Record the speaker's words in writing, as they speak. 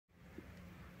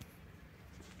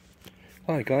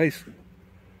Hi guys,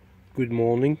 good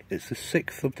morning. It's the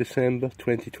 6th of December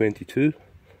 2022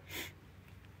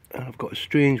 and I've got a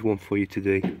strange one for you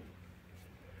today.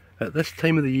 At this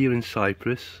time of the year in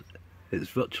Cyprus, it's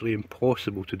virtually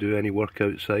impossible to do any work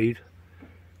outside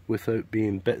without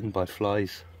being bitten by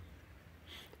flies.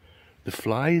 The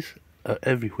flies are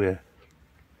everywhere.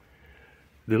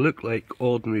 They look like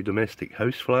ordinary domestic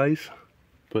house flies,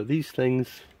 but these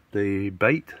things, they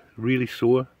bite really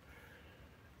sore.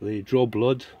 They draw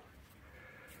blood,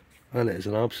 and it is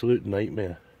an absolute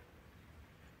nightmare.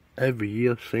 Every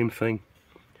year, same thing.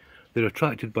 They're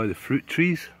attracted by the fruit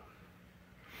trees,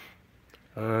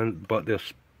 but their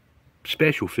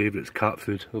special favourite is cat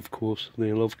food, of course.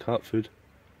 They love cat food.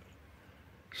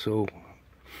 So,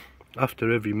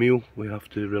 after every meal, we have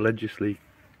to religiously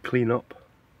clean up,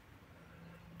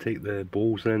 take the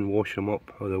bowls in, wash them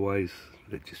up, otherwise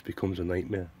it just becomes a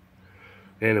nightmare.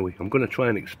 Anyway, I'm going to try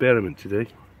an experiment today.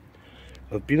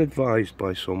 I've been advised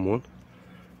by someone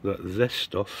that this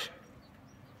stuff,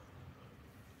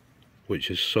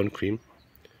 which is suncream,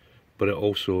 but it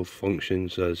also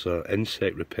functions as an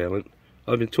insect repellent.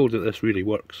 I've been told that this really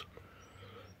works.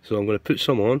 So I'm going to put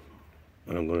some on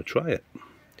and I'm going to try it.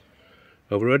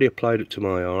 I've already applied it to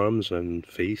my arms and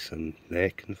face and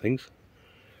neck and things.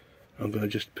 I'm going to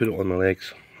just put it on my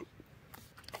legs.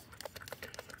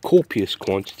 Copious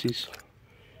quantities.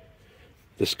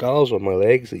 The scars on my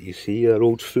legs that you see are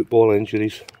old football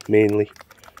injuries, mainly,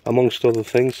 amongst other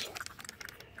things.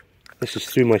 This is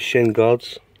through my shin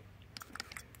guards.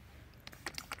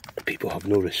 People have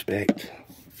no respect,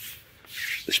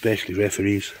 especially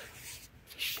referees.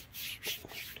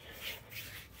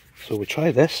 So we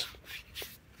try this.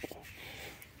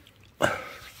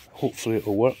 Hopefully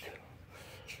it'll work.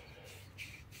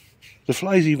 The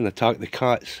flies even attack the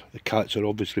cats. The cats are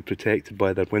obviously protected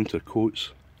by their winter coats.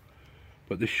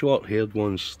 But the short-haired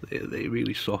ones, they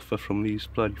really suffer from these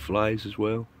bloody flies as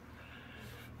well.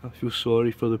 I feel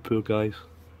sorry for the poor guys.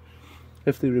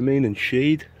 If they remain in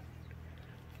shade,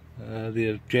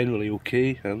 they're generally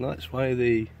okay, and that's why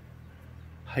they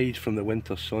hide from the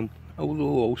winter sun. Although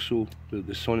also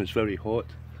the sun is very hot.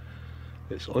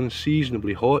 It's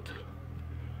unseasonably hot.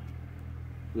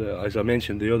 As I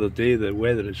mentioned the other day, the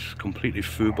weather is completely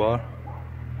foobar.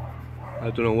 I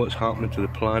don't know what's happening to the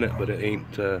planet, but it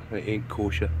ain't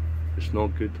kosher. It's not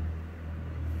good.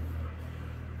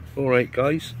 Alright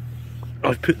guys,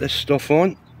 I've put this stuff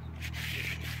on.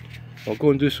 I'll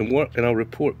go and do some work and I'll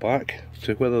report back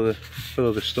to whether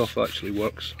the stuff actually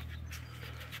works.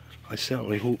 I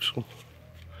certainly hope so.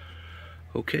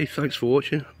 Okay, thanks for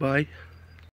watching. Bye.